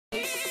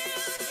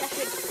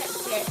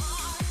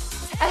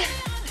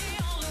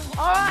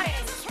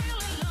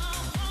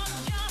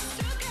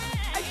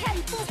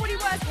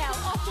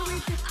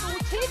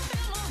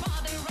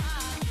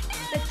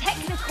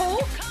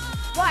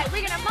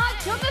We're gonna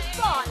march on the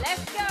spot.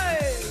 Let's go.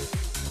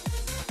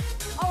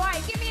 All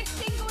right, give me a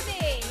single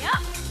knee.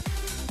 Up.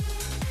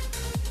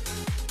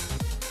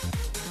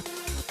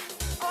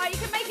 All right, you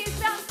can make it as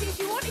bouncy as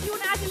you want. If you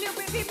want to add a little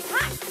bit of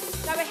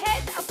impact, go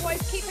ahead.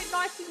 Otherwise, keep it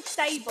nice and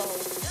stable.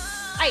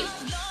 8,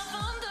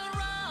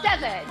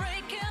 7,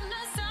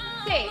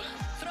 6,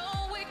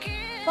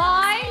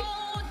 5,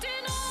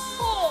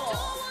 4,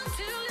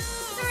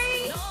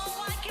 3,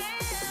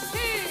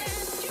 2,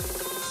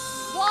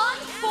 1.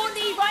 4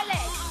 knee, right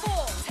leg.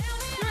 4,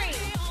 3,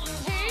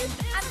 2,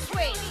 and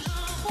switch.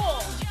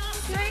 4,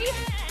 3,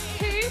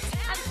 2,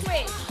 and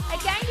switch.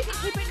 Again, you can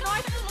keep it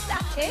nice and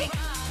static.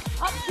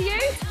 Up to you,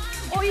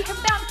 or you can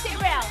bounce it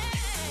around.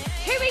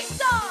 2 each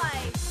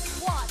side.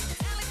 1,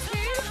 2,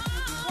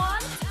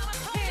 1,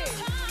 2,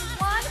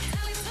 1,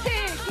 2.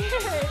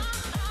 Good.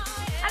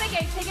 And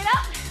again, pick it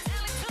up.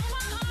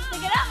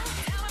 Pick it up.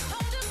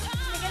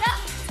 Pick it up.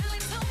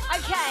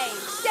 Okay,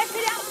 step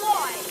it out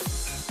wide.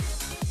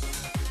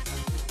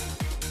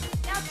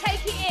 Now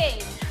take it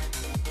in.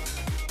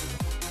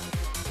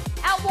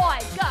 Out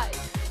wide, go.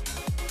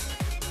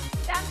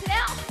 Bounce it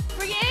out,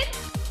 bring it in.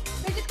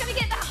 We're just going to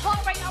get that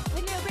heart rate up a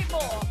little bit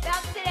more.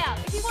 Bounce it out.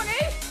 If you want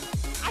to,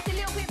 add a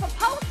little bit of a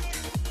pulse.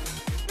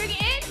 Bring it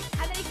in,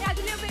 and then you can add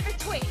a little bit of a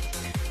twist.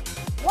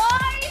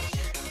 Wide.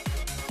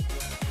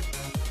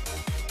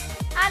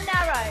 And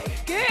narrow.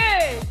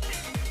 Good.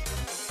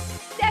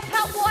 Step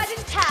out wide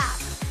and tap.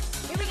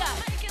 Here we go.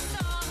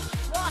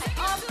 Right,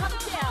 arm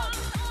comes down.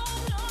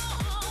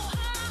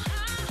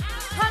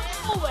 Punch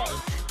forward.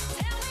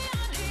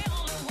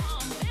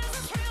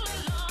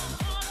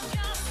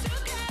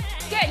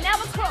 Good, now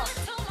across.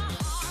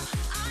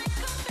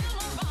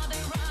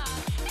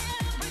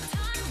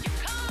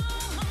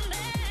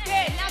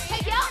 Good, now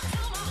take it up.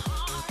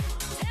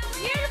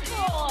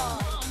 Beautiful.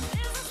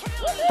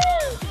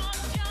 Woohoo!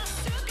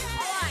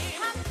 Alright,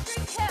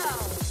 hamstring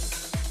curls.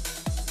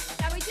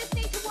 Now we just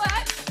need to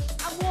work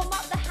and warm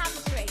up the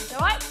hamstrings,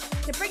 alright?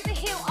 So bring the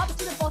heel up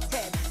to the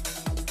bottom.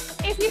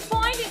 If you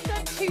find it's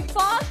going too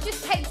fast,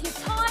 just take your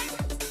time.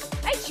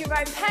 At your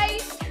own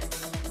pace.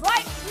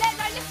 Right, left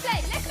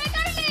leg. Left leg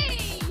only.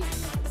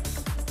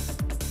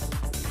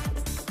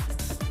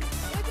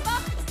 Heels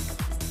above.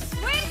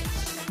 Switch.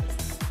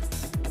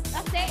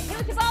 That's it.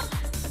 Heels above.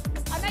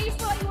 I know you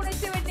feel like you want to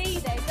do a knee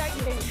there, don't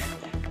you?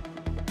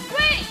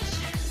 Switch.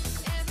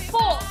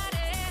 4,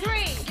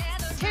 3,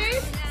 2,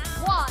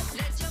 1.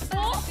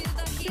 4,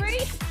 3,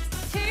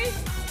 2,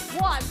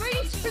 1.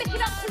 Really flick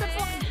it up to the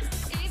bottom.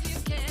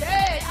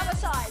 Good. Other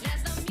side.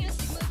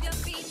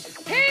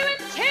 2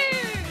 and 2.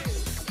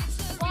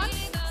 1,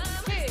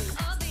 2.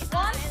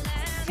 1,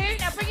 2.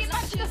 Now bring it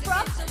back to the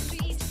front.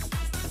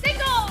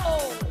 Single.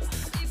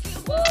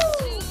 Woo.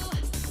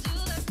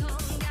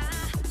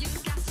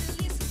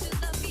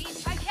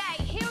 Okay,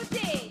 heels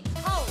in.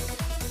 Hold.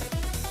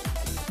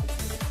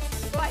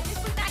 Right, just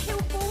bring that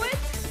heel forward.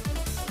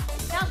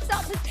 Now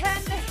start to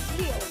turn the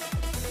heel.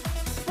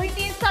 Bring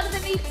the inside of the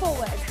knee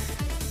forward.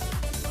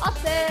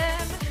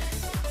 Awesome.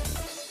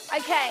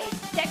 Okay,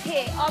 step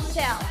here, arms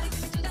out.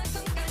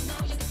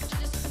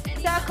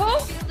 Circle.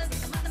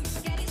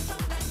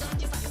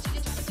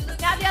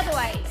 Now the other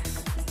way.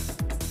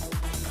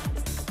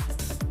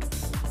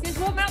 Just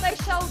warm out those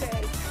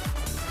shoulders.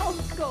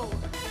 Old school.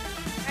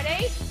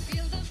 Ready?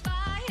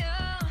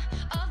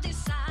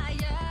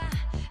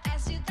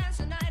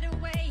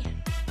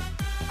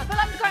 I feel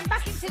like I'm going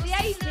back into the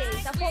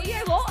 80s. I thought, you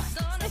know what?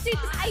 Let's do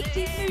some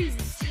 80s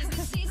moves.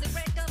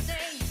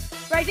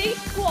 Ready?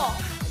 Squat.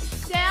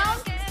 Down,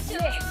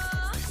 lift.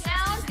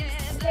 Down,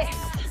 lift.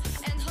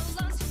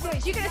 Good.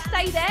 You're going to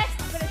stay there.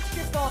 I'm going to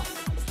strip off.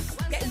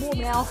 Get warm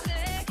now.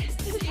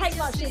 Doesn't take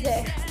much, does it? 8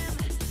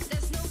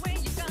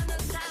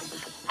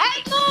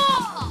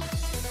 more.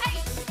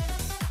 8,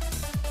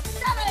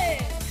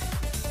 7,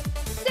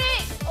 6.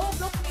 Oh,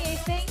 block me here,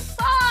 thing.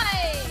 5,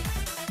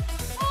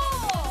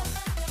 4,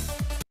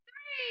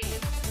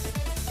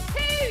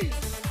 3, 2.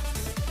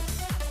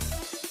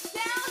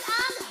 Down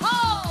and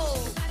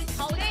hold.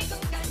 Hold it.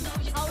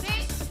 Hold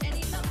it.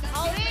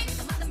 Hold it.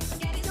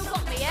 Still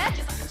got me, yeah?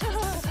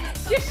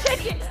 Just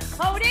shake it.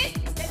 Hold it.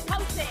 Let's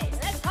pulse it.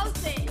 Let's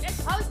pulse it.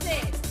 Let's pulse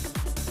it.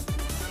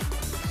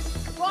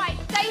 Right,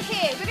 stay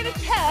here. We're going to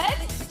turn.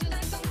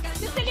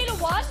 Just a little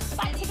one.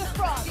 Back to the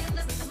front.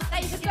 Now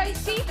you can go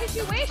as deep as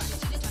you wish.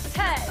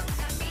 Turn.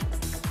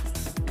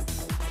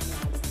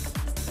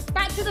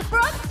 Back to the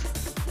front.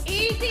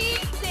 Easy,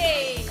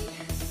 easy.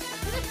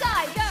 To the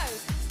side, go.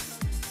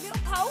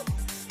 Little pulse.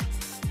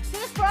 To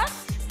the front.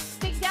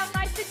 Dig down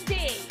nice and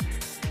deep.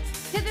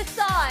 To the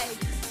side.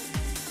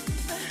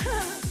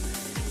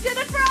 To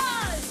the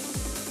front.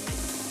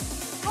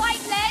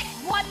 Right leg,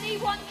 1 knee,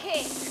 1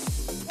 kick.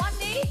 1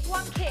 knee,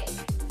 1 kick.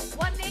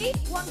 1 knee,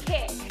 1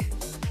 kick.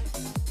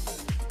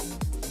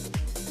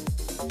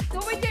 So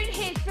what we're doing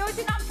here is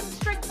building up some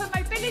strength and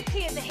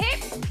mobility in the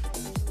hip.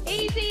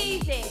 Easy,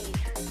 easy.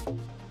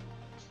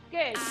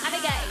 Good. And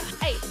again.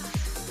 8,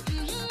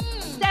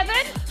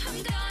 7,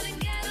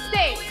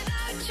 6,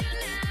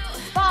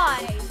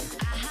 5,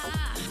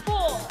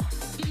 4,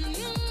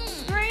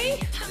 3,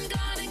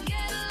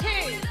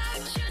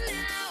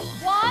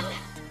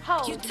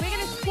 hold. We're going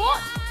to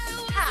squat,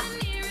 tap,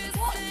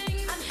 squat,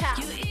 and tap.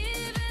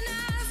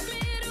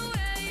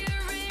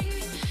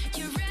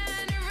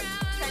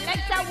 So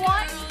legs out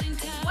wide,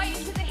 weight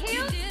into the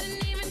heels,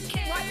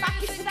 right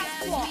back into that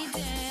squat.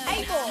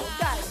 8 more,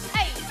 go.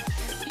 8,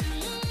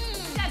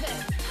 7,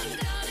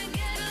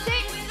 6,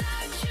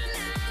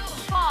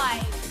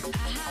 5,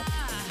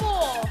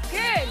 4,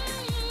 good.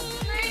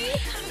 3,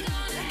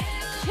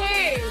 2,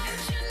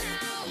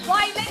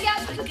 right leg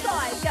out to the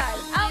side, go.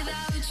 Out.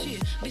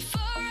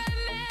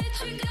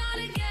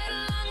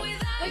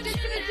 We're just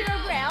going to do a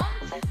round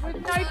with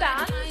no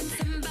bands,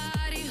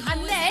 and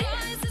then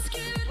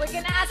we're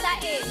going to add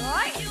that in,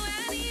 right?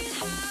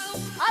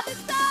 Other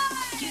side.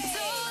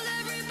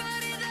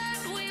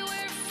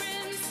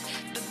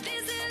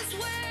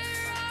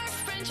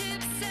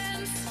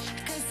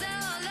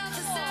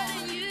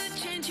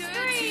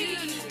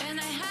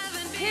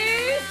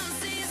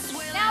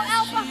 Now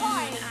out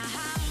behind.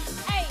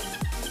 8,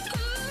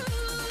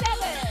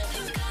 7,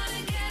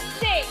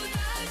 6,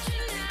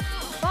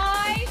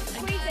 5,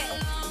 squeeze it.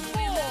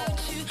 4,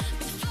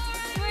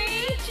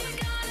 3,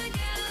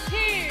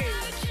 2,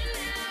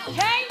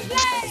 change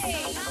legs.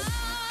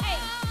 8,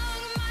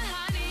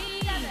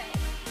 7,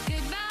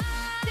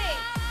 6,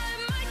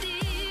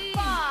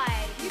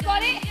 5. You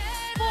got it?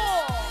 4,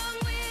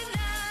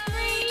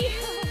 3,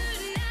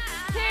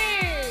 2,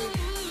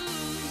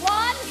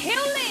 1.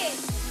 Heel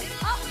lift.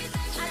 Up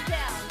and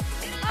down.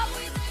 Up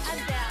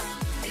and down.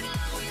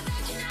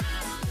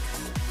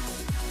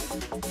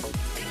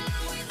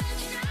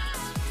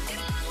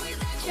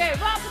 Good.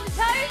 Right up on the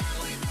toes.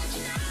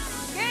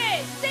 Good.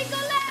 Single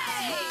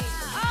leg.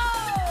 Oh.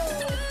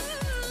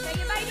 Now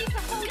you may need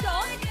to hold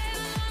on.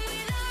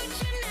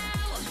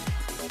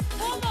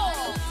 4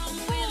 more.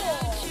 4,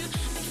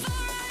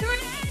 3.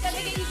 Then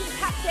again you can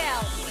tap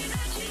down.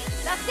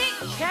 That's it.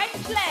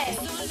 Change legs.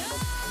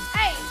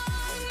 8,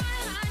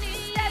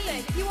 7.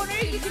 If you want to,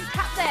 you can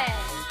tap there.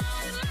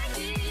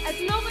 As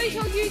long as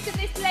you're using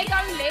this leg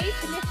only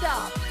to lift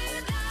up.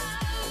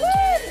 Woo!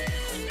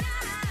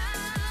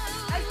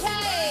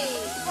 Okay.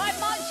 Right,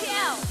 march it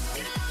out.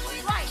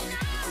 Right.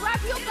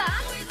 Grab your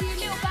band, do your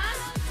little band.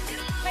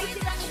 Place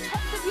it on the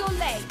tops of your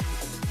legs.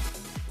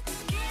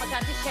 Okay,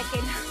 I'm just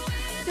checking.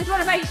 Just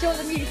want to make sure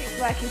the music's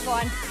working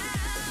fine.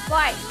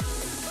 Right.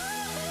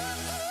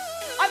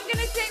 I'm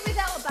going to do it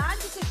without a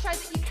band just to show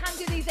that you can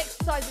do these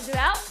exercises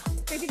without.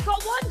 So if you've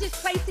got one, just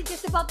place it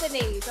just above the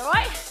knees, all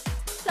right?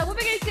 So what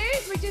we're going to do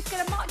is we're just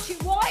going to march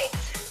it wide.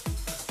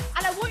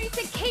 And I want you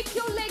to keep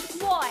your legs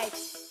wide.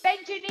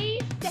 Bend your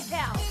knees, step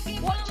out.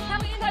 Watch how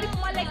close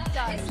my legs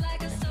go.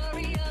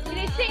 You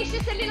know, see, it's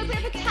just a little bit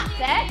of a tap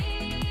there.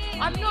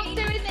 I'm not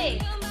doing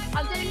this.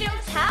 I'm doing a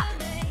little tap.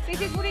 This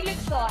is what it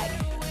looks like.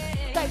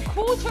 So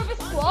quarter of a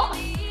squat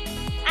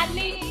and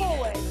lean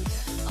forward.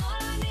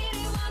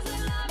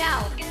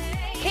 Now,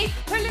 keep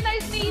pulling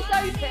those knees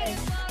open.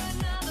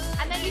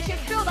 And then you should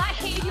feel that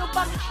hitting your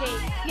bum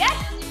cheek. Yes?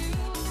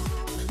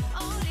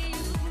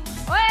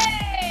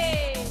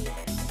 Hey!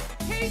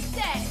 2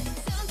 steps.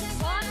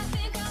 1,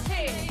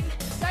 2.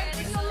 Don't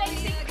bring your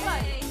legs in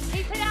close.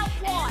 Keep it out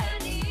wide.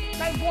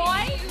 Go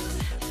wide.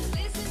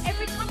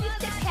 Every time you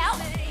step out,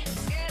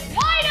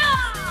 wider!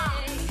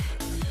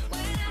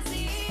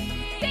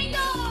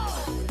 Single!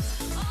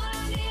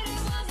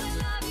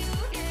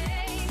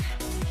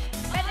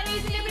 Bend the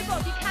knees a little bit more.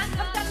 You can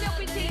come down a little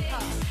bit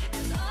deeper.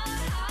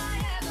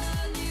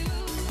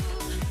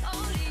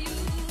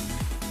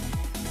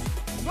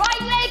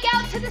 Right leg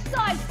out to the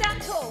side,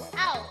 stand tall,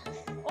 out,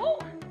 oh,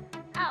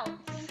 out,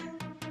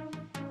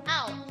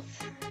 out.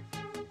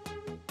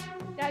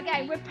 Now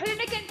again, we're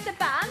pulling against the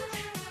band,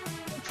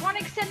 we're trying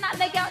to extend that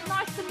leg out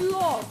nice and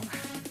long.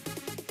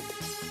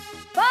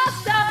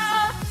 Faster!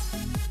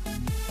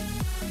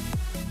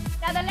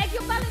 Now the leg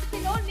you're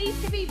balancing on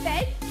needs to be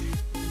bent.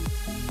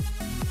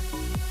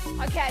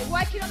 Okay,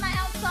 working on that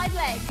outside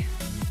leg.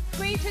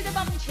 Squeeze through the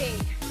bum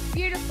cheek,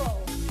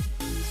 beautiful.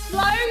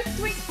 Slow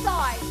switch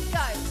sides, go,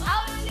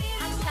 out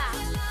and tap,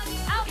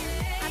 out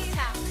and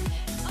tap.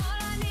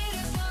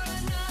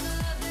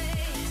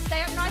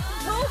 Stay up nice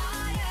and tall.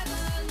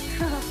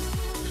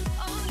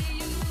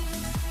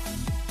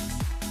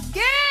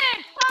 Good,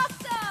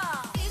 faster.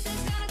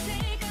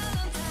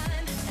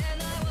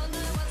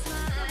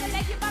 The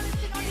leg you're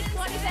balancing on is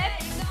slightly bent.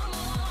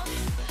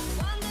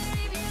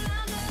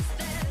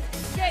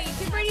 Good, you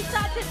can really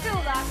start to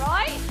feel that,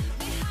 right?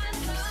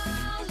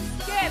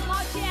 Good,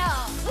 march it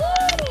out. Woo!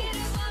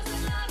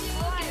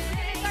 Alright, we're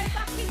going to go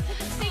back into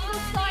the single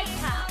side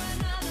tap.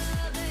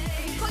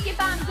 If you've got your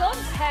bands on,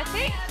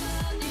 perfect.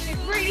 You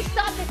should really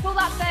start to feel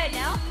that burn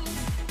now.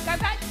 Go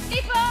back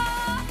deeper.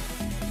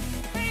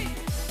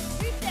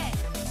 2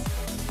 steps.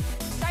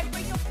 Don't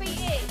bring your feet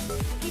in.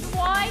 Keep it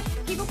wide,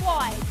 keep it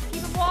wide,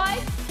 keep it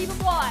wide, keep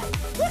it wide.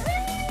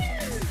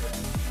 Woohoo!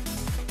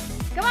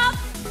 Come on.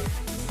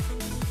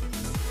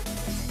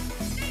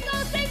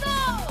 Single,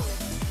 single.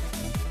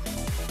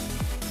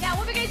 Now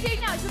what we're going to do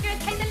now is we're going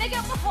to take the leg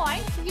up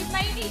behind, so you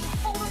may need to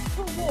hold on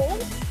to a wall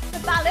for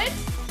balance.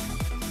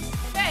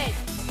 Good.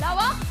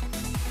 Lower.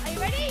 Are you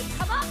ready?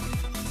 Come up.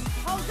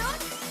 on.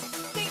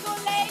 Single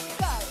leg,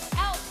 go.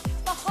 Out,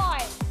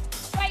 behind.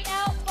 Straight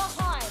out,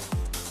 behind.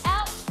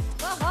 Out,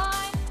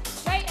 behind.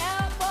 Straight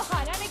out,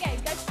 behind. And again,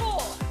 go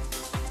 4,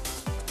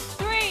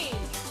 3,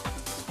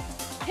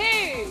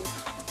 2,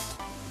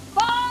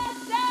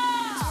 faster.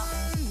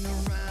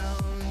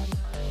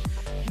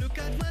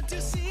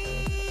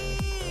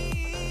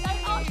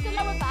 Don't arch the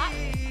lower back.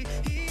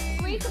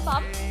 Squeeze the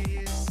bum.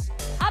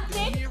 Abs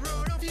in.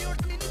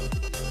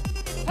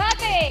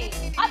 Perfect.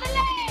 Other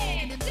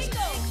leg.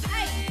 Single.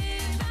 8,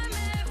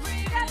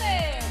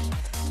 7.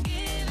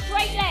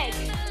 Straight leg.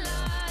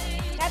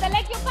 Now the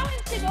leg you're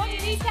balancing on, you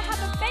need to have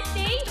a bent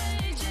knee.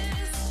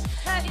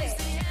 Perfect.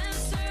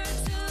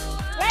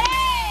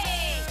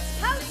 Ready.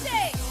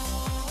 Pulsing.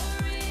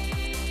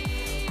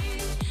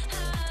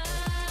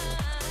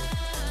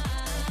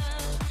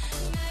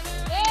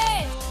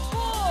 In. 4,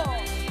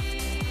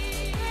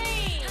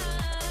 3,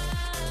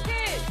 2.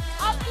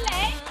 Upper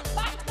leg.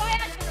 Back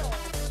diagonal.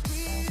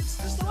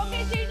 So what I'm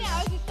going to do now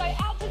is just go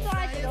out to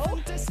diagonal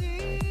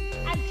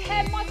and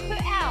turn my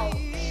foot out.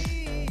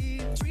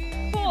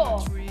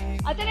 4.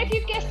 I don't know if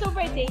you've guessed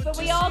already, but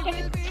we are going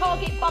to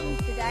target bums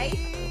today.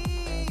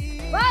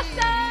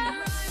 Faster!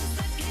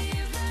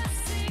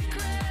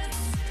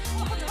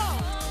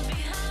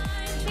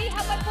 See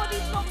how my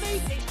body's not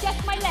moving, it's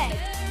just my leg.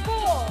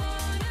 4,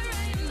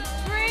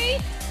 3,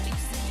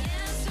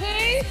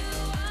 2,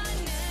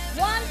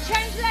 1.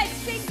 Change legs,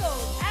 single.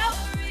 Out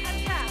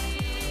and tap.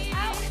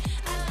 Out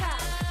and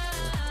tap.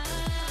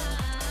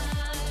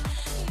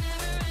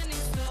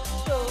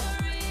 Cool.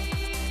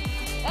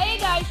 There you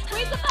go,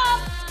 squeeze the bum.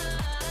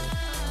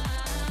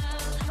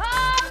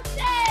 Hold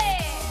it.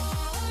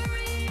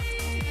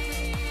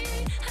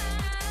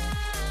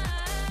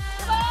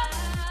 Come on.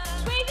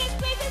 Squeeze it,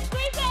 squeeze it,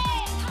 squeeze it.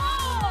 4,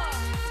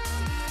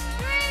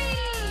 3,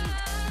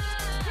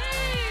 2,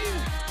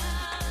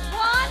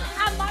 1.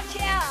 And march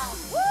it out.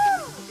 Woo!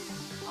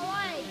 All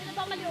right, give the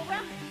bum a little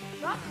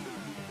rock.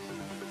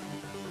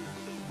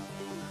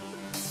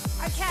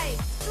 Okay,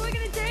 so what we're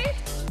going to do,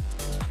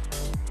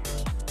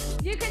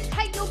 you can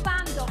take your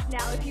band off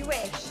now if you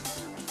wish.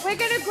 We're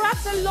going to grab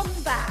the long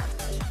band.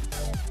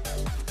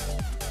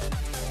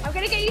 I'm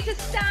going to get you to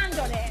stand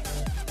on it.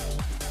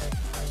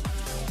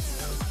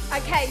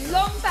 Okay,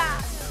 long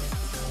band.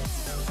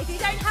 If you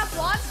don't have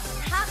one,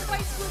 hand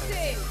weights will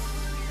do.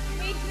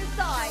 Knee to the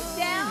side,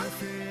 down,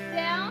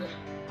 down,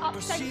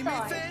 up, same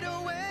side.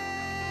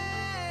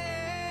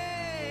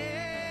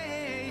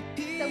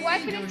 So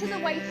working into the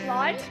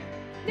waistline.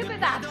 Look at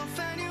that.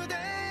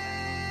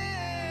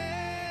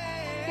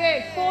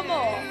 Good, 4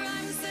 more.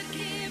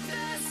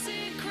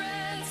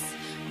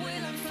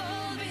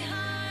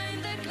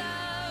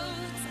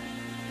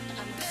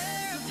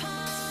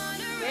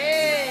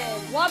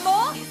 Good, 1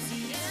 more.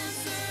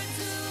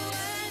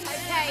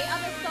 Okay,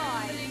 other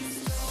side.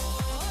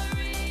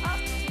 Up,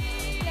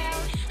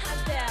 down,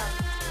 and down.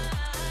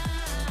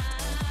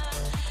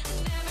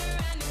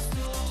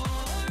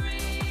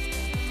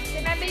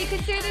 Remember, you can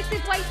do this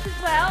with weights as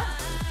well.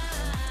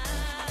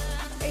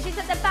 It's just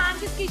that the band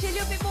just gives you a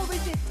little bit more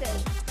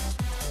resistance.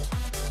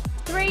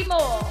 3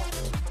 more.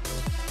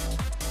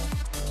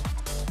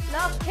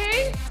 Last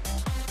 2.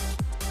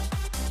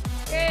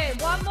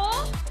 Good, 1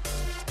 more.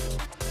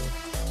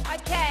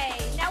 Okay,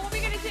 now what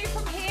we're going to do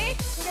from here,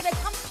 we're going to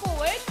come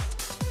forward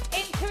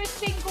into a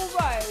single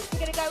row. We're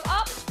going to go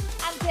up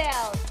and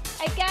down.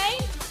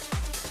 Again,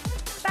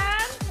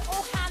 band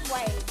or hand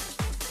weight.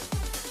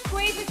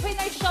 Squeeze between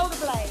those shoulder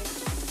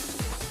blades.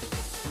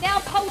 Now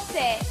pulse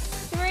it.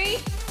 3,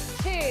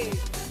 2,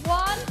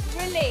 1,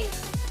 release.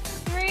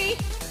 3,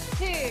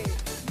 2,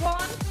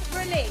 1,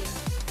 release.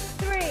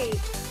 3,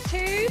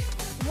 2,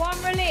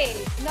 1,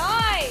 release.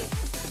 Nice.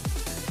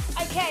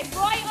 Okay,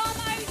 right arm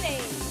only.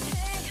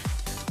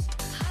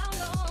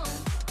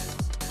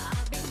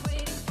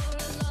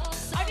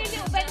 Only a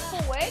little bend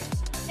forward.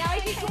 Now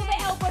as you draw the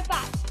elbow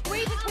back,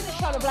 squeeze between the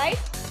shoulder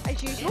blades,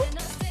 as usual.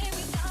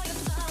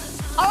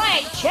 All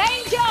right,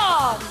 change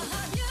on.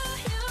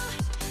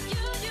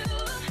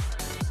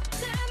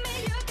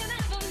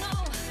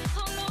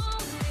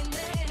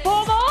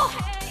 4 more.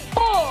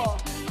 4,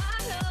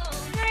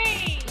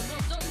 3,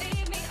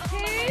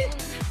 2,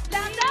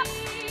 stand up,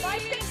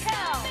 nice and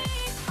curl.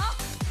 Up,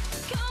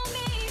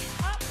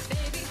 up.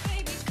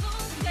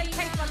 Don't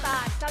change my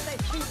back,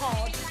 that's too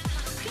hard.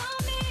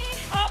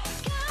 Up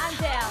and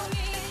down.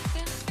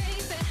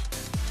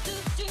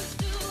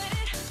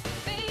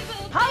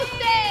 Hold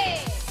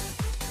it.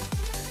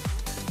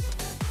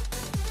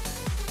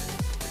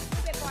 A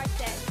bit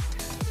bicep.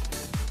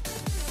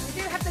 We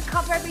do have to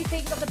cover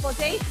everything of the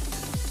body.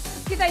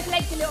 Give those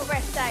legs a little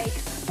rest day.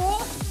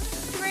 4,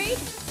 3,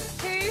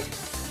 2,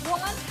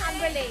 1,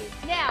 and release.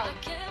 Now,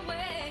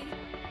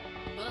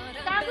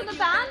 stand on the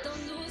band.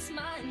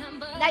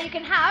 Now you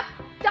can have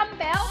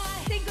dumbbell,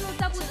 single or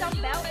double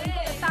dumbbell, and you've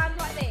got the band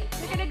like this.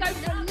 We're going to go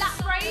for a lat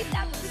raise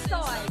out to the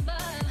side.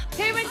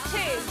 2 and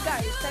 2, go.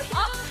 So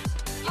up,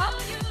 up,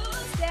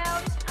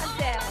 down, and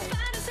down.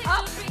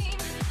 Up,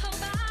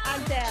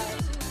 and down.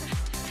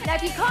 Now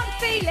if you can't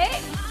feel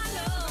it,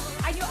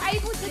 and you're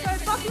able to go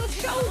above your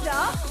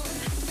shoulder,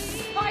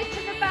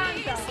 tighten the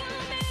bands up.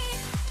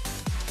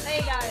 There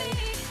you go.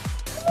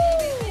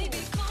 Woo.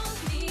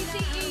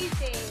 Easy,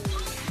 easy.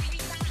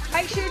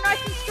 Make sure you're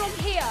nice and strong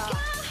here.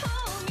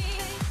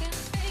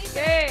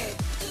 Good.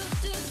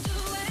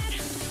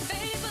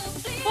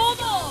 4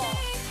 more.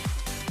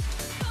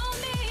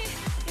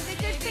 So the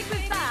good thing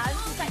with bands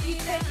is that you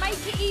can make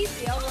it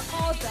easier or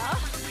harder.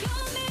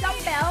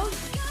 Dumbbells,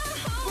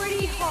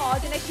 pretty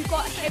hard unless you've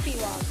got heavy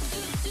ones.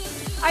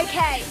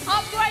 Okay,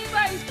 upright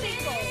row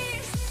single.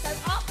 So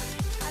up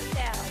and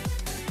down.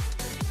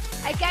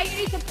 Again, you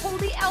need to pull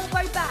the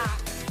elbow back.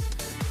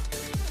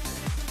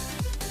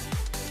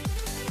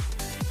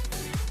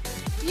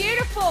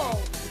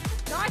 Beautiful.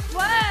 Nice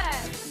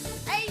work.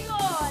 8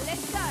 more.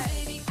 Let's go.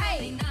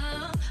 8, 7,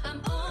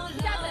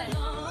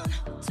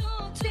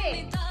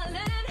 6,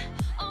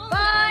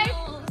 5,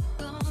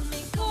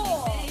 4,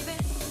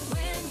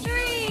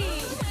 3,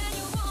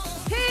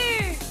 2.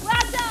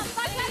 Well done.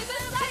 Back over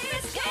the side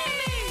for 2.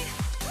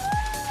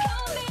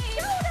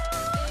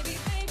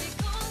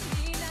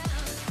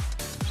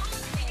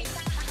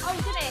 Oh,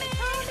 isn't it?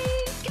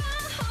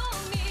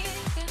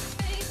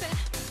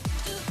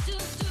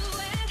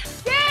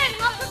 Good.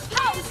 Up and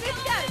pulse.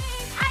 Let's go.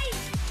 8,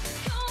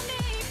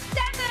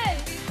 7,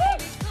 6,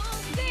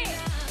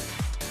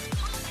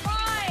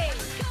 5,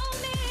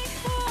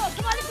 4.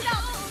 Come on, lift it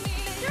up.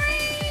 3,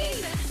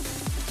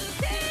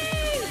 2,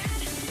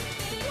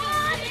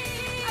 1.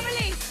 And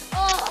release. Oh.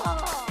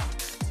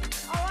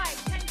 All right,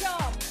 change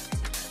arm.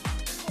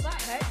 Oh, that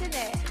hurt, didn't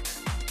it?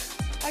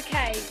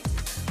 Okay.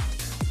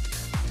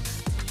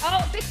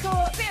 Oh, bit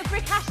of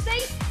brick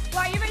Ashley.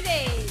 Right, you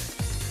ready?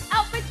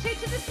 Out for 2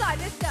 to the side.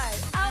 Let's go.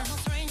 Out.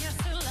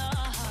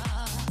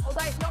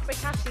 Although it's not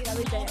brick Ashley though,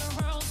 is it?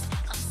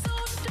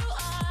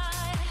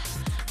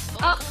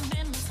 Up,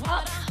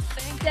 up,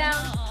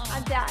 down,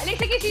 and down. At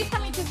least it gives you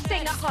something to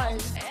sing at home.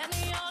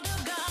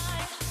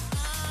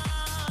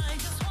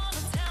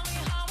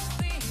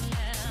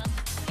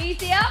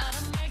 Easy up,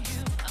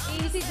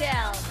 easy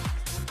down.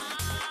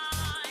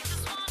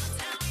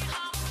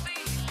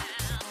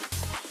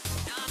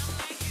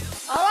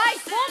 All right,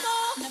 4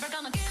 more.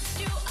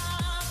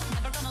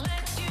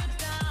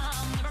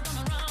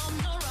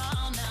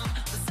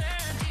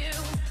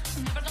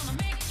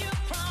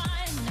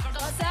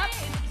 What's up?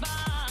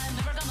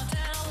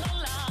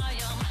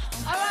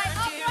 All right,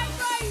 upright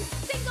row,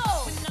 single,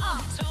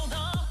 up.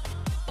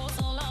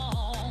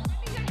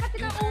 You don't have to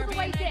go all the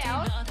way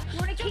down. You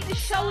want to keep the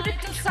shoulder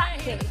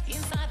contracted.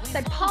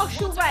 So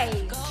partial range.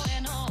 8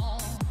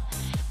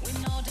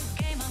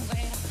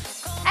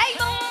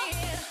 more.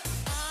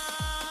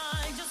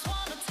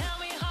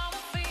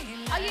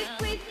 Are you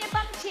squeezing your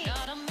bum cheek?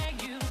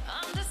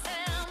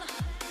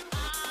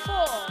 4,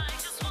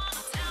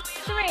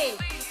 3,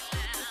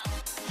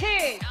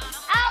 2.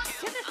 Out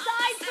to the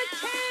side for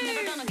 2.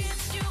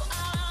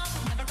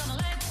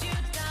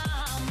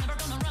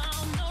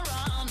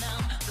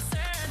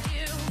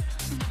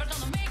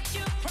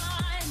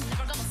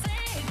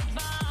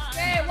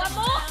 Good, 1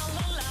 more.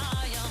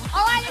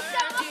 All right, let's go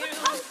up and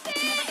pulse it.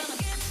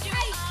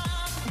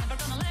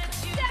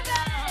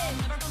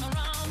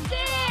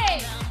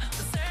 8, 7,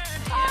 6,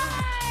 5,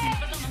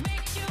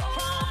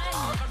 4,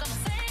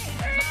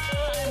 3,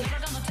 2,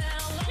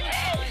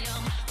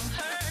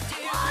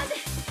 1,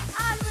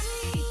 and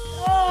release.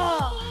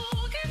 Oh.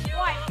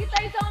 Right, give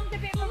those arms a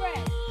bit of a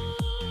rest.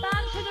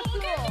 Band to the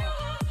floor.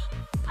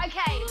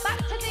 Okay, back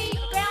to the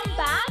round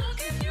band,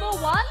 the small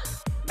one.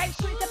 Make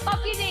sure it's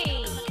above your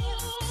knee.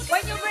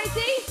 When you're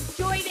ready,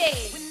 join in.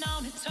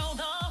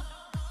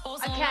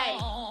 Okay,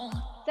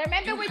 so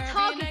remember we're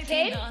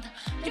targeting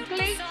the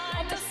glutes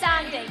on the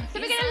standing. So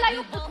we're going to lay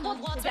off the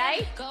quads today,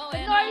 but no,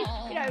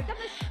 you know,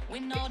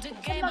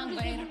 just some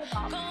lunges in the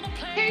bum.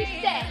 2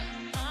 steps.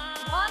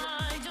 1,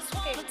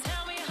 2,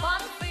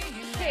 1,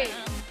 2,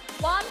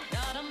 1,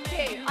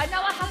 2. I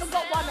know I haven't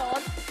got one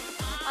on.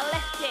 I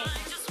left it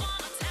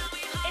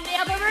in the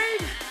other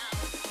room.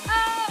 Oh,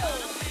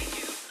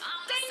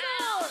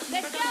 single.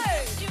 Let's go.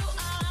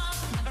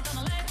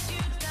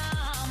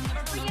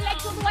 Bring your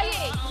legs all the way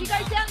in. You go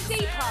down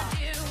deeper.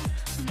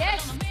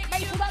 Yes.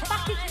 Make sure that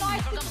back is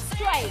nice and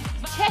straight.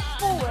 Chest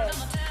forward.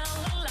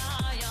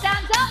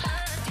 Stand up.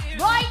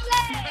 Right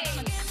leg.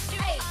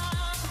 8,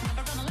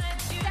 7,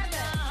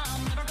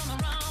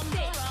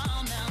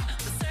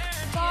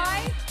 6,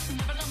 5,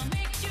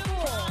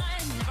 4,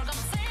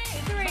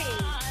 3,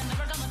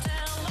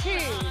 2,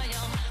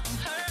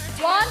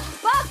 1.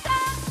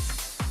 Faster.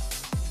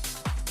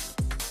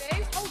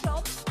 2. Hold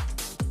on.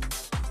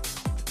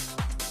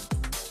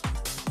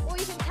 Or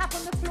you can tap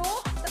on the floor.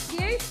 That's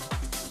you.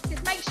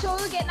 Just make sure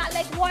you're getting that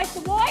leg wide to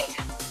wide.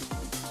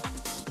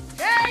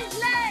 Change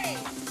leg.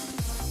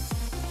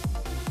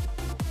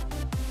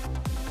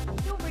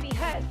 Still really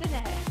hurts,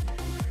 doesn't it?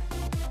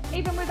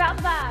 Even without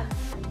the band.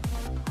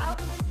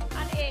 Out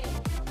and in.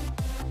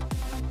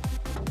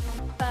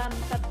 Bum,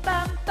 bum,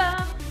 bum,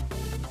 bum.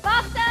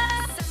 Faster.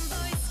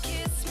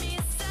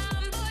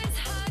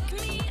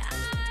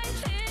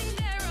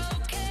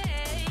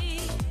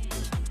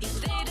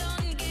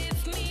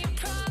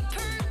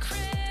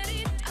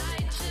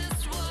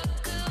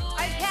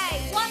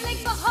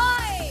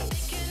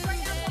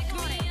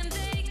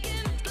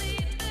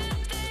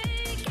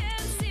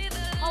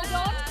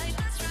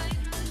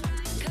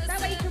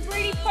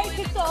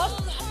 focus on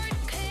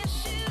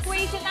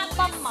squeezing that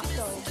bum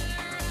muscle.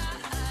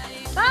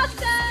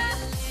 Faster!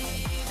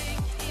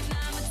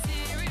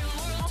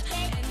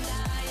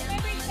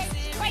 Remember, it's going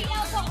straight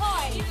out for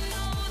high.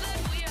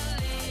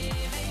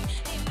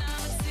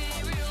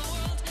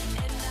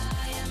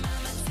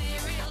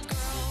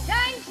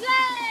 Change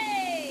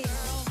legs!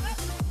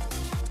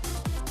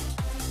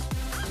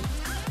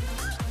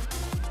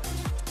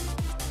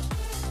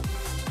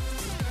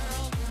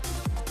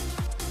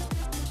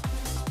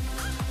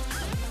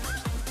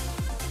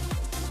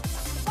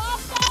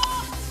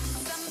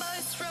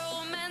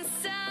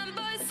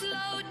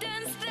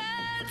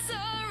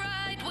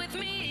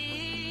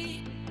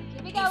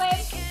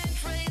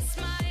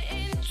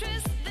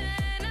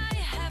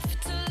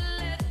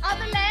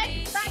 Other leg,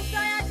 back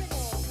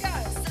diagonal. Go.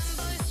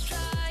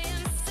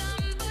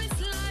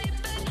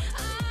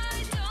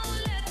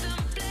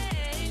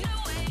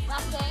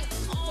 That's it.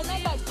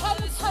 Remember, toe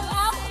to toe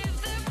out.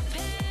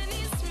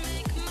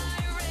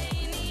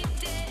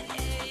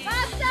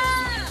 Faster.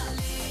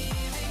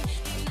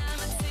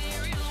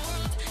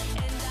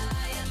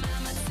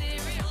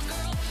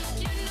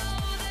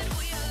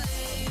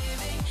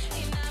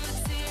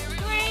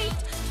 3,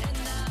 2,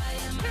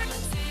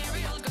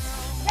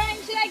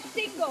 change leg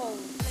single.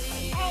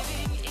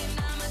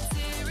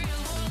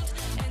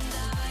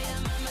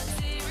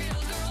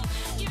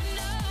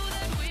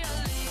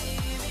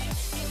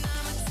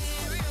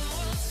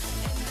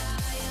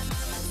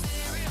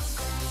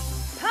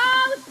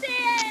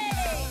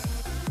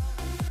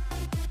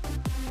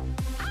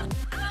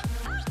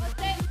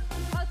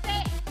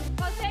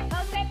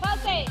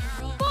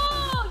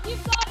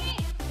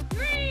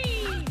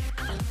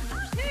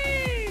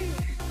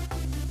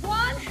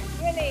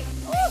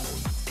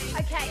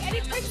 Okay, any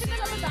push in the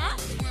middle of that.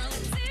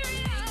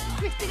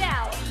 Twist it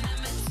out.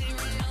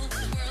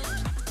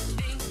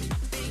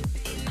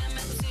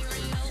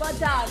 Well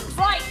done.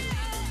 Right.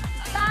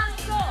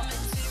 Stand up.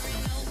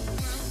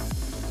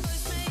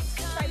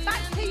 So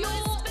back to your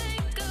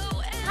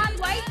hand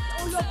weight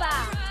or your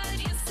bag.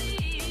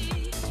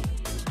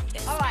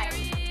 Alright.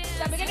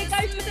 So we're going to go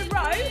for the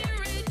row.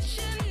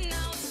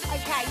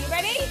 Okay, you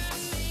ready?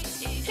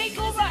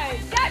 Single row.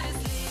 Go.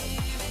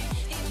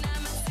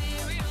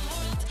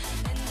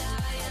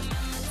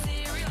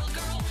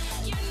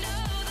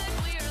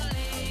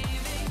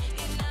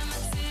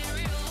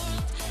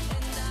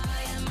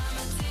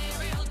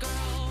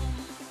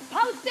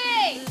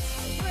 Posting.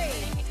 3,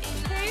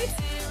 2,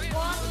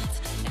 1.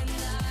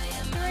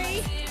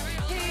 3,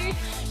 2,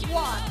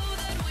 1.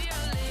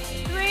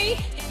 3,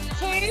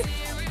 2,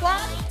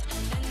 1.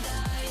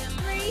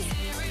 3,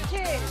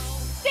 2.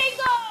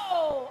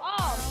 Single.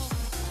 Arms.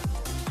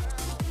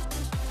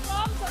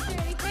 Arms don't do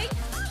anything.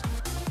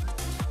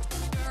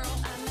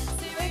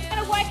 We're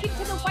going to work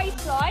into the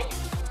waistline.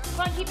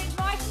 Try and keep it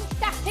nice and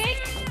static.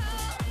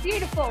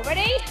 Beautiful.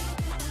 Ready?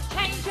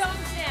 Change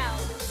arms now.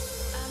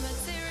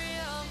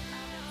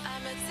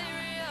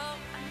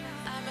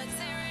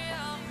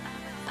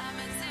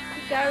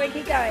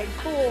 Keep going.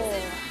 4,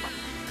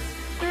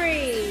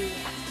 3,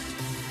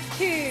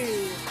 2,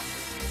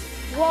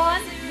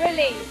 1.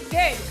 Release.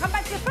 Good. Come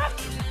back to the front.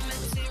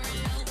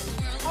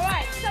 All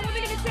right. So what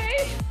we're going to do?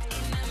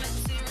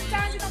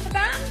 Standing on the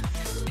band.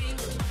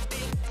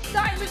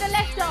 Starting with the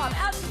left arm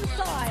out to the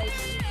side.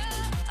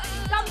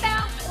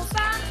 Dumbbell or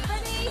band.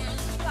 Ready?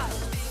 Go.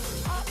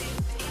 Up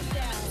and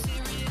down.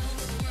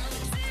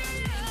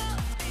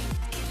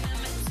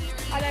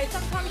 I know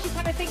sometimes you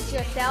kind of think to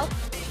yourself,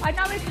 I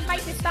know we can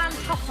make this band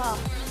tougher.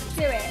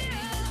 Do it.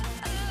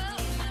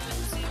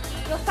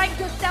 You'll thank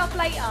yourself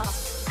later.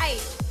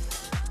 8,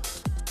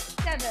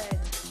 7,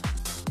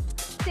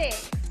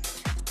 6,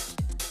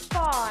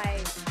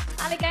 5.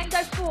 And again,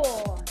 go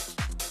 4,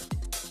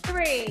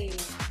 3,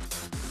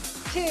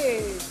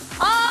 2.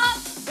 Up,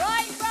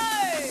 right row.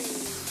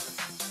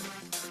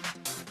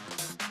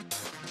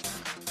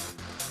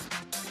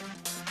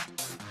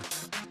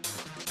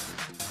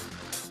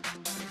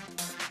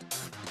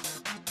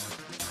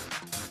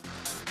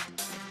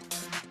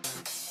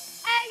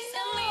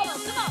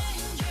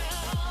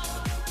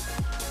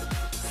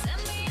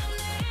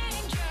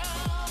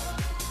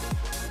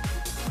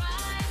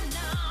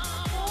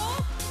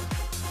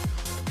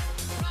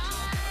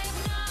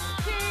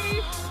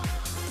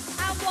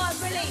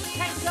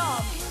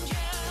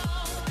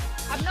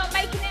 I'm not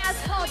making it as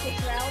hard this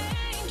round.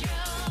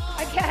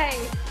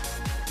 Okay.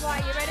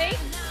 Right, you ready?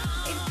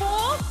 In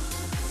 4,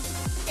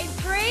 in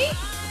 3,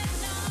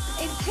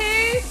 in 2,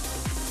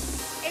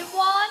 in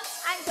 1,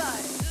 and go.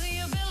 Do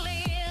you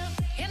believe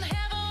in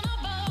heaven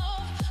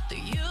above? Do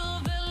you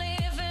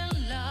believe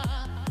in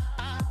love?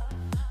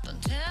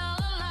 Don't tell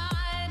a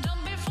lie,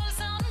 don't be false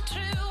and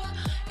true.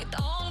 It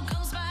all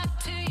comes back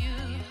to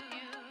you.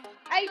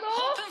 Able?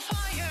 Open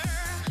fire.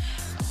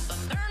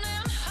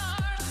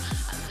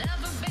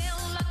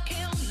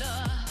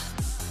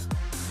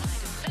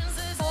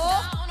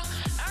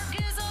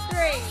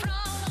 3,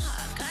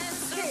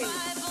 2,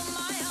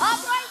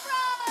 upright row.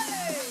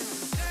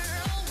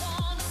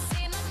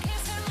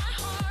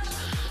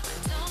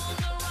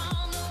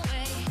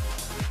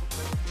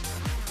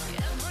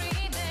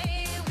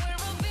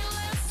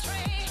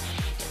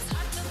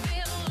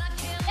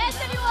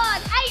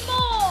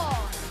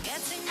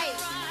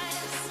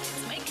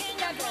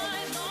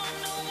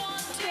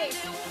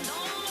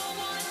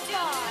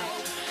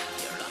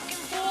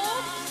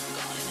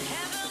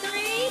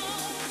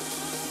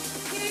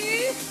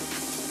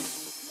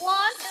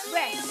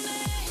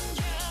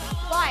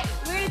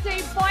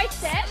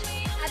 bicep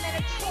and then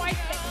a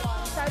tricep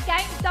one. So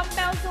again,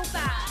 dumbbells or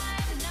bands.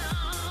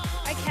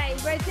 Okay,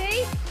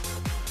 ready?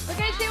 We're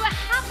going to do a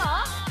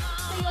hammer,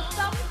 so your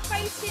thumbs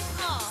facing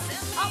up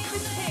for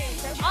 2.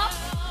 So up,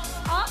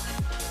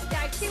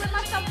 down. See where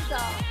my thumbs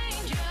are.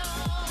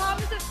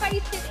 Palms are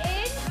facing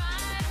in,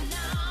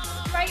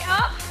 straight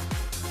up,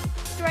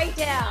 straight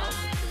down.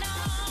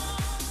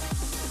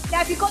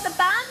 Now if you've got the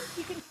bands,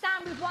 you can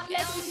stand with one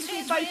leg, you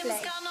can do both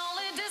legs.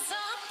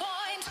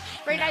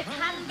 Bring those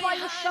hands by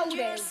your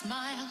shoulders.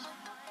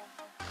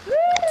 Woo!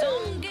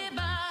 Don't give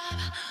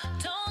up,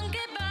 don't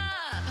give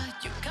up.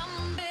 You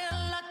can be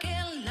lucky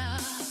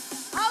love.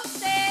 Hold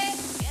it.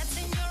 It's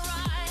in your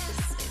eyes,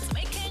 it's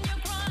making you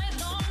cry.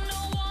 Don't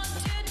know what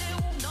to do,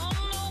 don't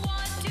know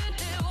what to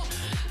do.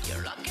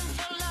 You're looking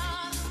for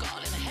love,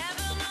 calling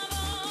heaven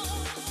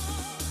above.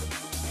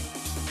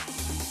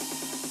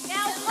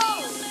 Now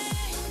hold.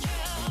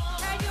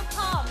 Turn your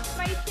palms,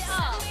 face it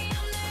up.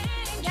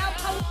 Now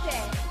pulse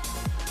it.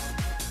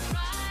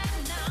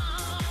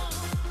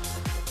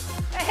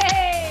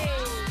 Hey!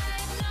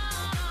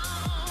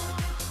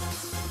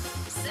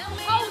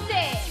 Hold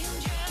it!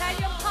 Turn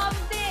your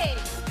palms in!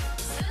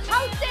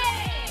 Hold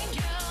it!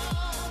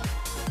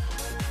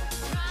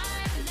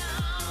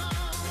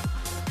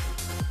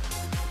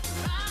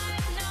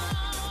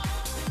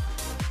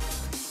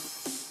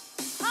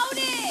 Hold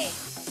it!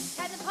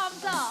 Turn the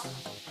palms up.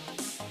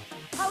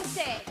 Hold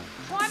it.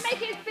 Try and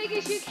make it as big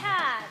as you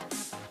can.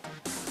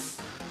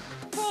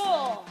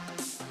 4,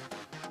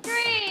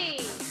 3,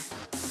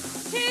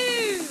 2,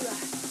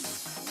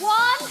 1,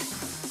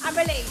 and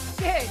release.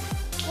 Good.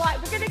 Right,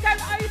 we're going to go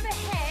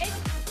overhead.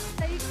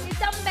 So you can use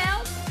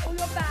dumbbells or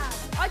your bands.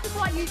 I just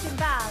like using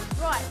bands.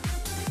 Right.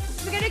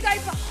 We're going to go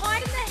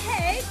behind the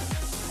head.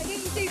 And you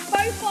can do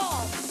both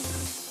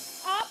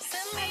arms. Up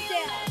and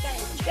down.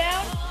 Go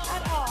down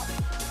and up.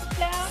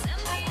 Down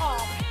and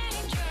up.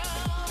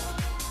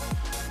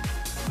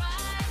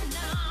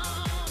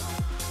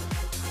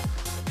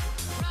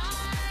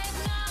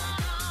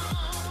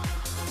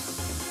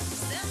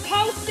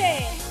 Pulse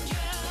it.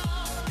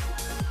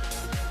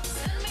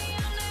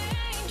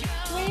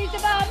 Squeeze the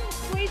bum,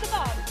 squeeze the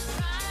bum.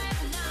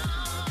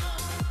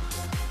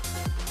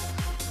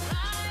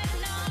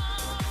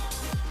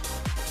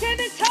 To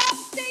the top,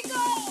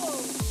 single.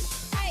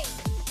 8,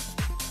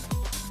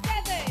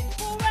 7,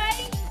 4,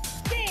 8,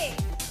 6,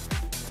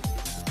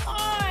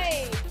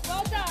 5.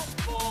 Well done.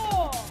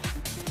 4,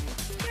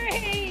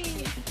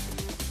 3,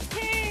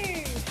 2,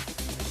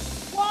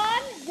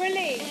 1.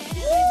 Release.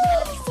 Woo!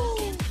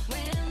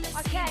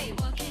 Okay,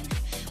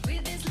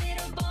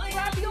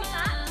 grab your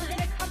mat, we're going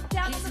to come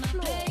down on the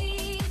floor.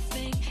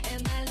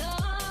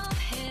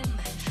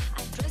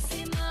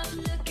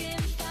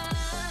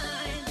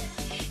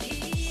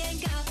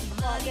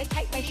 Right, I'm going to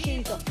take my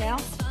shoes off now.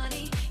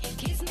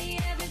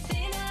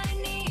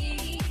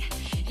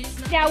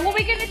 Now what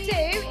we're going to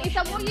do is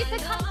I want you to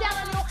come down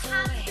on your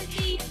hands and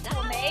knees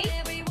for me,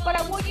 but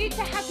I want you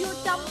to have your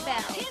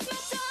dumbbells.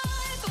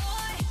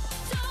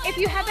 If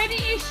you have any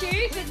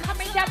issues with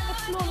coming down the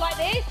floor like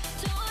this,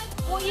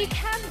 what you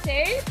can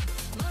do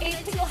is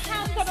put your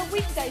hands on a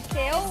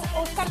windowsill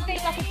or something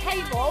like a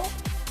table,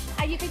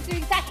 and you can do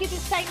exactly the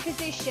same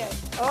position,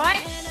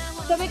 alright?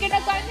 So we're going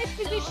to go in this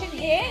position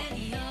here.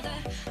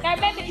 Now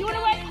remember, if you want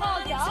to work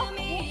harder,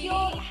 walk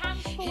your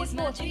hands forward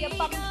more so your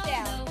bum's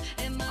down.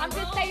 I'm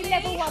going to say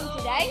level 1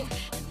 today.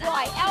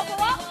 Right,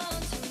 elbow up,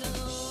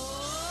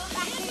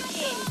 back and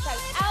in. So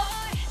out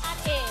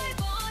and in.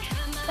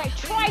 So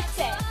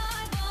tricep.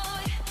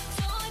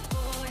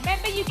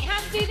 Remember, you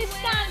can do the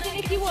standing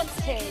if you want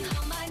to.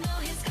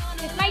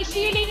 Just make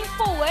sure you're leaning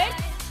forward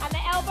and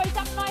the elbows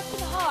up nice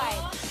and high.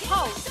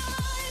 Hold.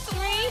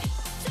 3,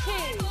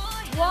 2,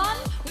 1.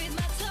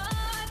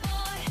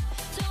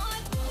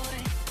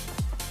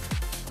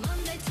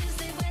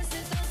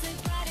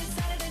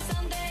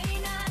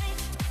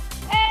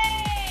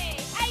 Hey!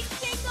 8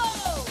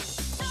 singles.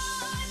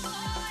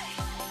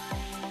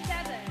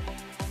 7,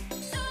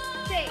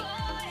 6,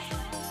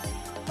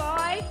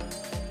 5,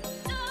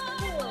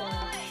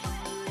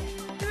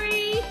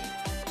 3,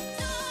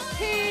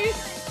 2,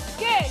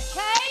 good,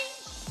 change,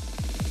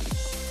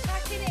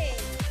 back it in.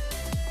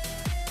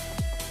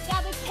 Now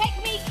the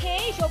technique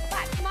is your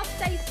back must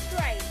stay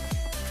straight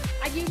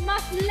and you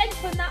must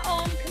lengthen that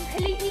arm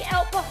completely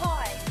out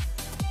behind.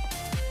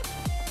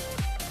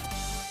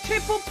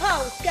 Triple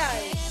pulse, go.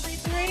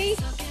 3,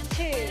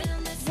 2,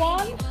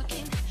 1,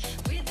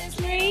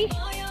 3,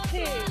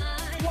 2,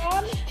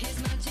 1,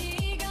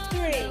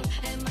 3,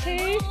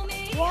 2,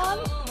 1,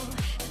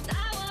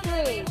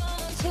 3,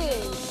 2,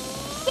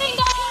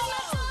 single!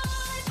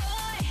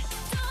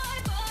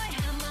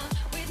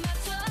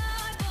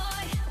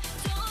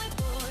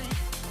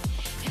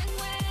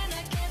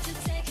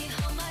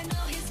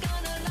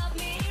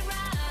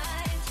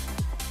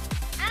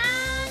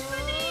 And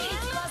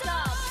release, well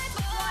done.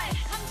 Right,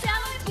 come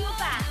down onto your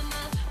back.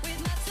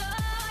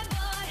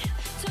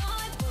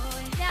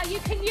 Now you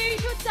can use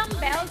your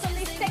dumbbells on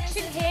this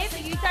section here,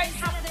 but you don't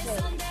have to.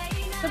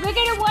 So we're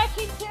going to work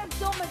into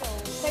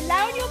abdominals. So lay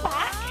on your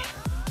back.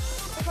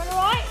 Everyone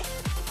alright?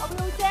 Are we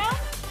all down?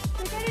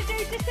 We're going to do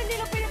just a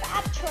little bit of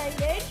ab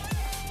training.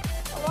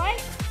 Alright?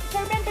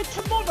 So remember,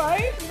 tomorrow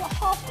we've got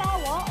half an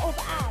hour of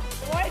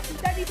abs. Alright? So you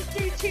don't need to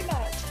do too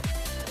much.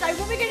 So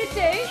what we're going to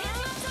do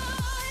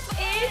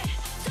is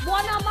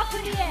one arm up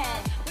in the air.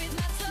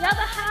 The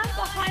other hand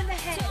behind the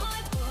head.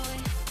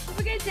 What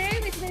we're going to do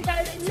is we're going to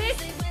go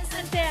lift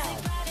and down.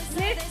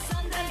 Lift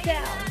and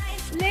down.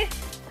 Lift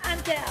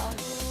and down.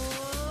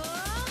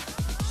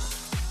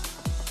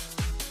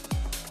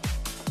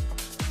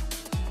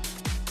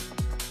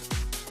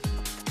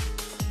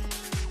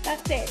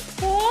 That's it.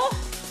 4,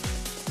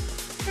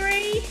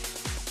 3,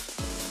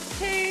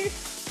 2,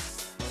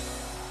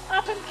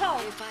 up and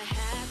pulse.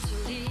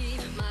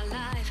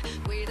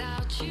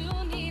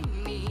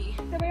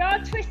 So we are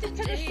twisted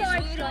to the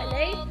side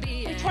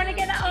slightly. We're trying to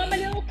get that arm a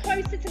little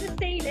closer to the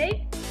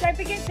ceiling. Don't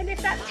forget to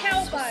lift that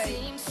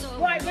tailbone.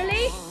 Right,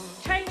 release.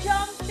 Change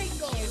arm,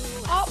 single.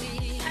 Up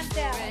and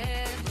down.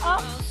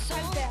 Up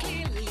and down.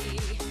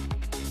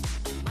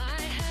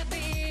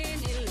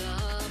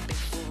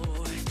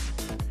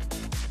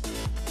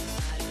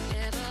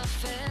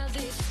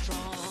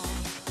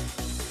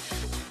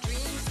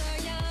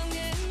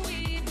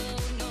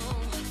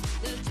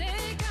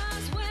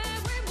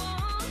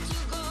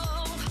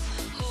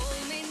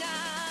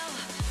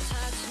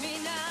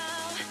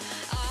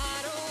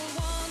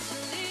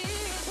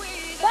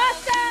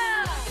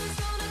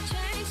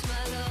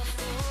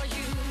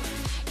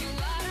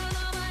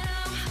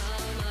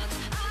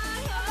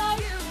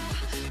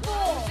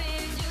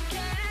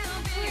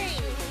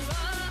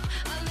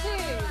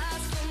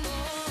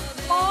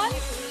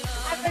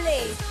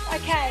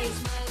 Okay,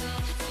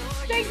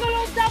 single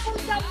or double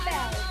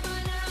dumbbell,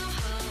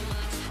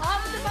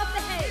 arms above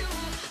the head,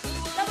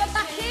 lower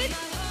back in,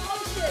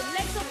 motion,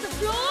 legs off the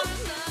floor,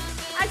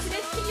 as you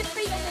lift your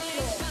feet on the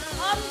floor,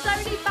 arms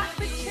only back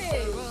for 2,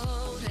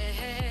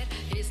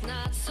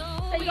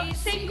 so you got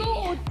single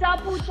or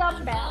double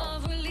dumbbell.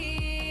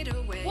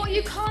 What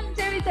you can't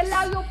do is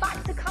allow your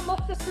back to come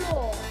off the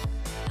floor.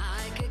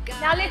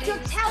 Now lift your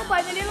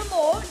tailbone a little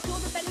more until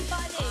the belly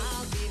button is.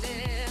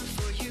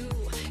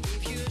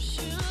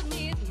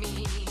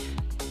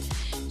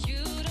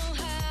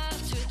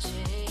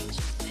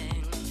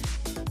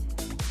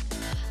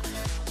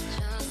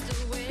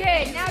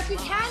 Good, now if you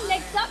can,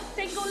 legs up,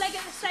 single leg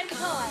at the same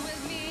time.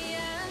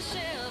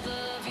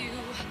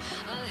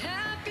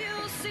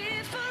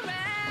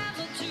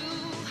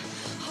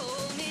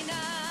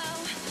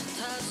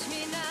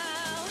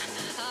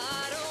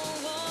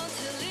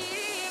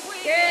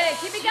 Good,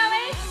 keep it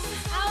going.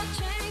 Out,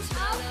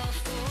 out,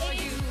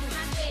 in,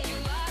 and in.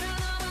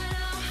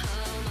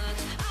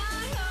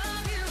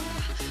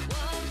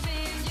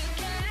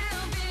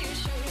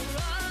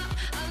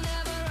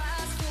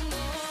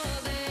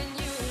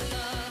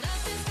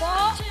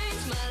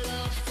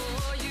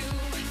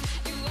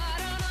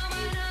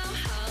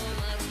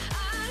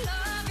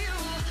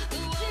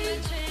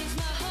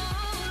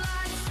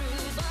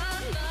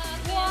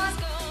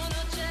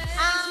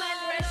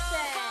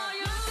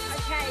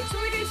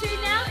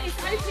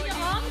 Open your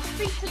arms,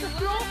 feet to the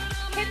floor,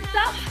 hips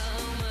up,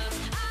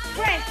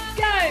 press,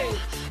 go,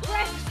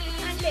 press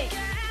and lift.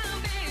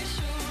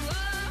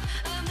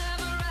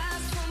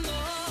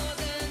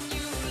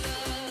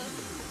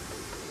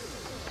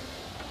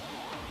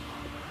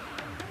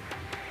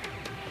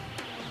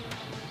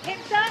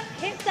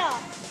 Hips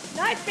up,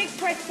 nice big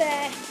press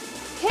there.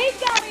 Keep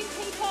going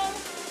people.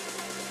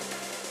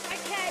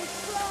 Okay,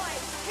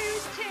 slide, 2,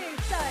 2,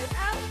 so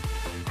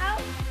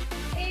out,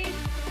 in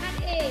and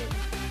in,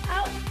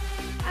 out,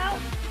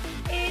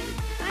 in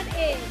and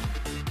in.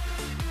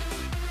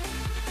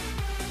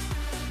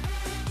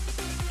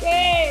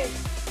 Good.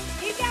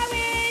 Keep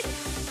going.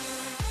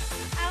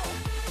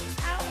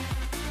 Out,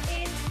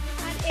 in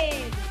and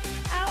in.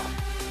 Out,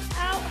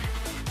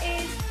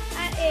 in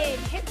and in.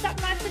 Hips up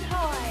nice and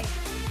high.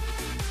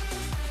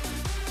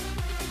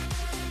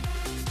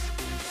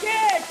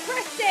 Good.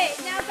 Press it.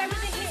 Now go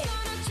with the hips.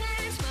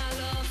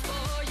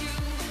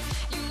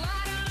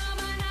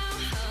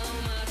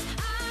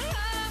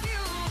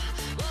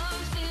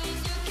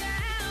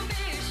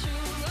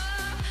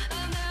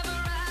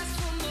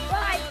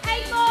 Right,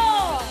 8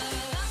 more.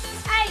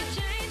 8,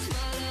 7,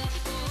 6,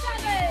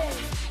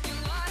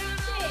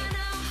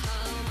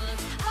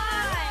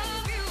 5,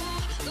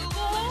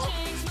 4,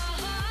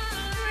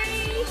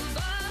 3,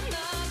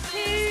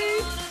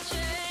 2,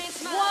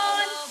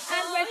 1,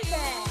 and rest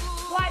there.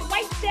 Right,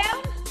 weights down.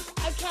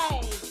 Okay.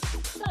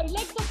 So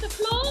legs off the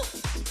floor.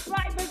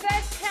 Right,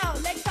 reverse cow.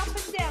 Legs up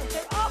and down. So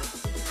up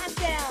and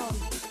down.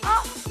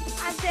 Up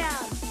and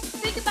down.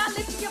 Think about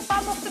lifting your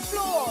bum off the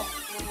floor.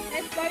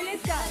 Let's go,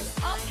 let's go.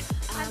 Up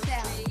and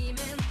down.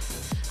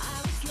 Up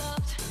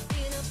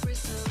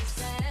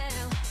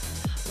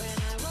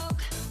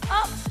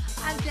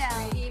and down.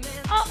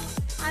 Up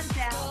and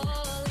down.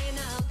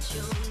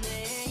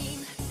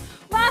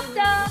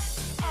 Faster.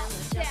 Up,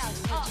 down,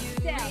 up,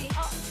 down,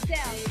 up,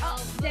 down,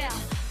 up, down.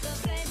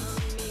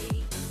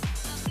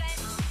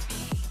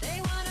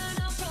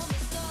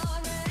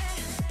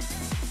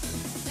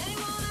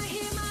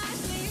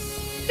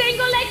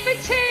 for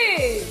 2.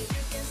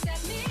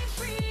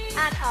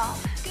 And up.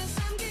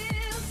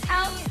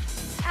 Out,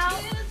 out,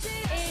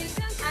 in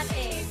and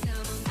in.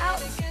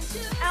 Out,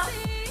 out,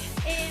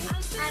 in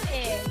and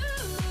in.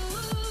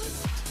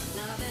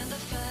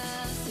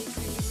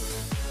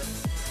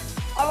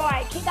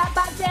 Alright, keep that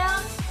back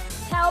down.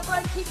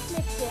 Tailbone keeps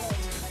lifting.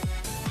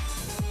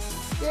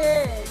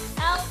 Good.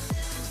 Out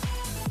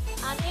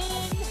and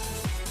in.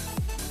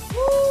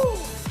 Woo!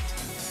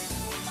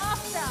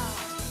 Faster.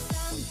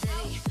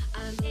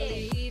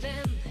 In.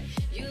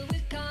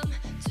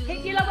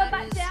 Keep your lower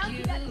back down,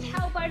 keep that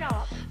tailbone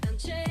up.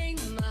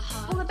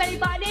 Pull the belly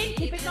button in,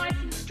 keep it nice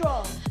and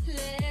strong.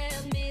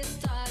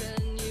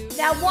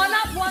 Now 1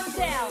 up, 1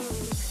 down.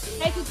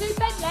 Now you can do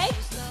bent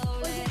legs,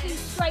 or you can do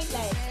straight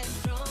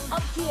legs.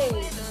 Up to you.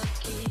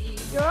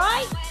 You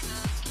alright?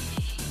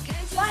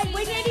 Right,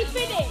 we're nearly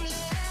finished.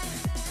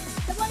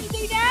 So what you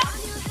do now?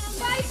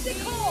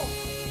 Bicycle.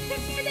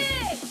 2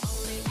 minutes.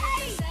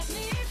 8.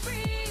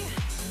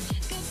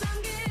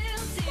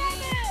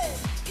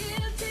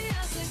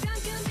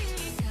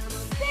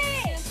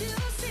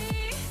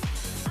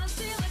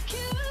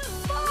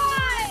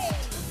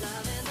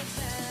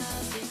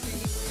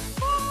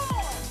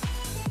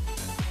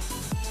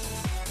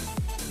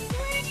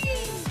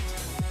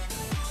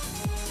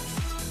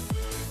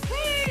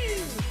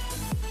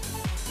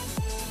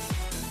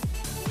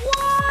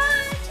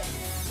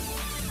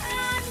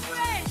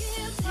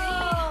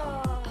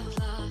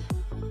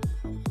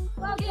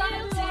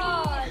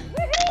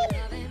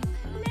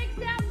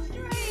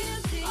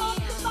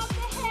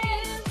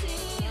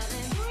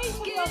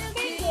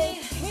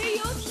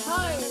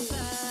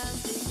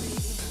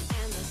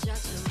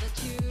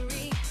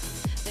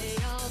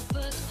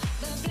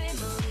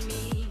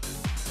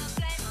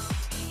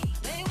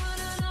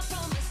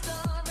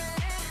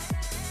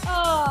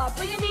 4.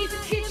 Bring your knees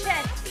into your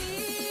chest.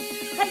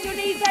 Take your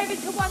knees over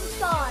to one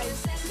side.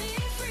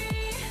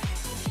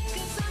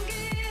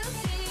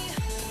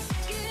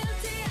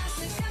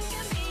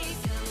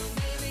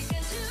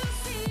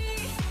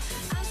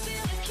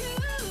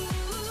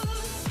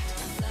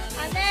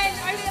 And then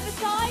over the other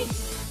side.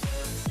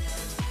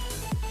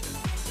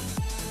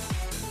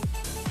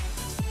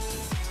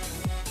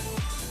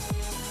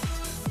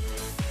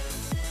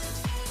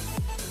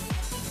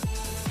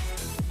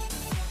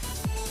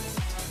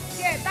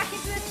 Good, back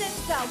into the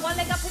centre. One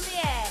leg up in the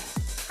air.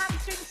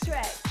 Hamstring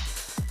stretch.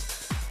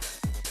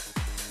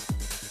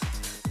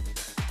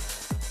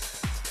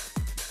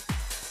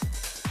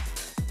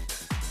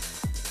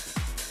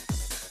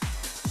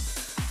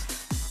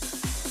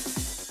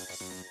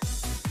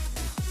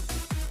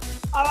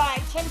 All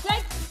right, chin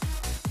flex.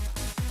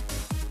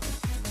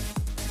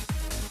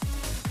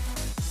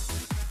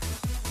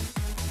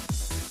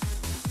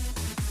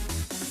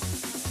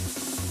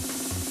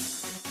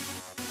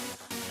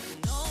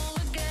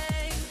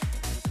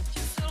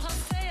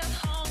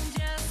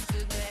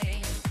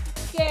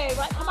 Good,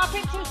 right, come up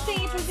into a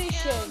seated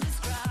position.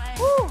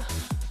 Woo.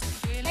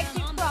 Legs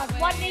in front,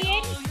 one knee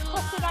in,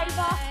 cross it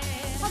over,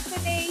 hug the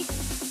knee.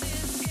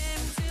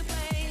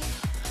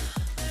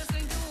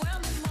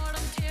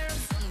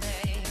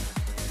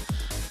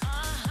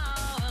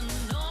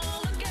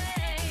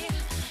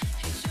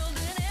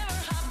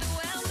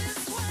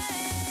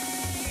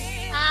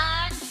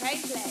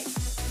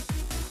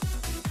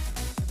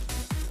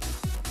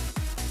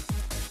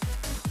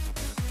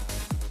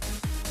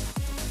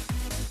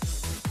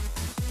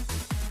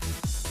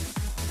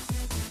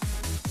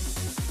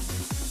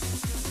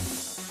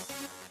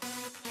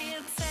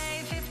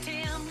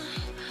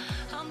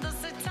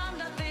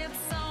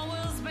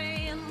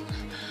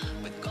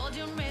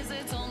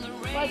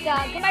 Well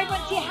done. Come over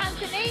onto your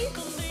hands and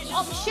knees.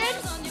 Option.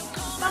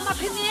 Thumb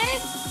up in the air.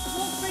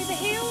 Walk through the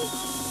heels.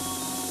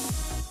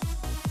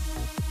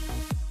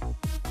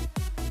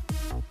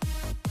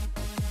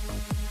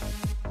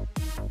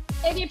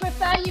 If you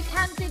prefer, you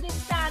can do this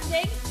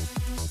standing.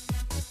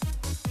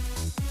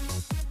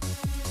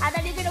 And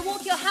then you're going to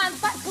walk your hands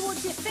back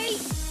towards your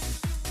feet.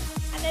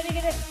 And then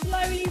you're going to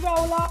slowly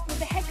roll up with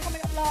the head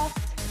coming up last.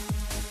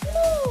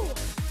 Woo!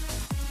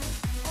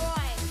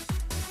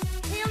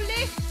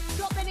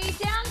 Drop the knee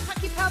down,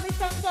 tuck your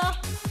pelvis under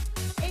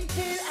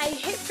into a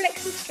hip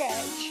flexor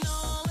stretch.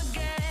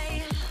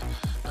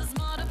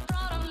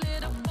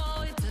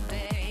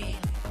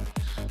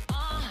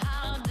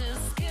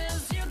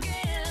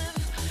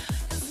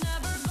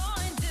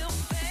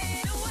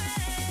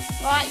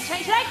 Right,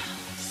 change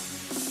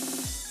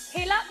legs.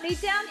 Heel up, knee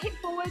down, hip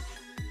forward.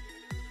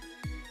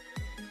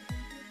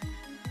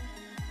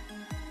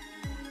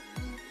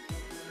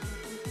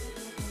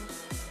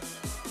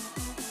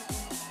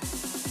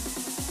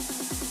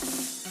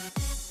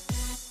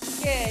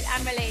 Good,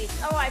 and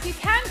release. All right, if you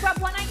can, grab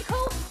one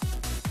ankle.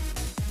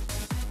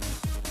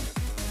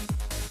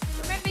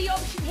 Remember, your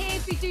option here,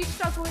 if you do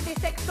struggle with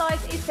this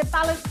exercise, is to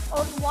balance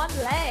on one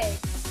leg.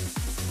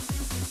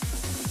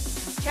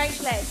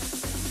 Change legs.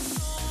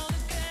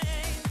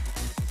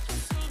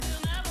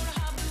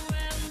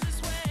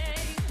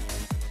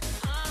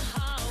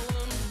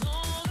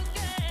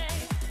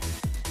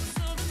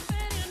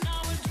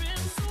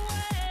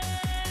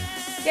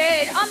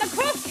 Good. Arm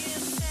across.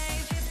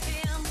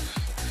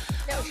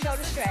 Little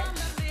shoulder stretch.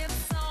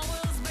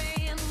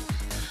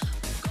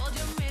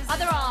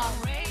 Other arm.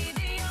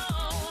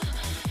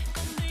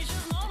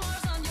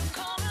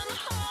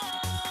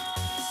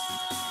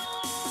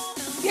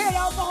 Good.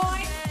 Arm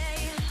behind.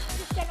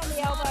 Just stand on the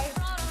elbow.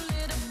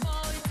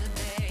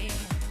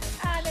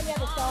 And then the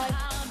other side.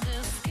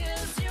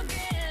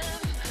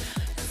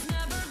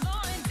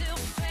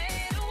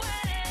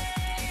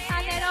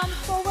 And then arms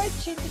forward,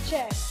 chin to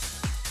chest.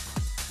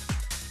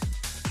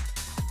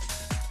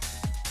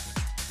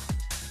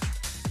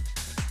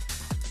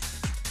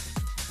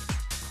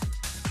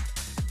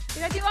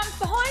 Did I do arms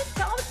behind?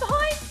 Arms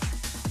behind?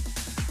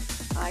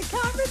 I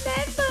can't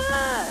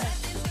remember.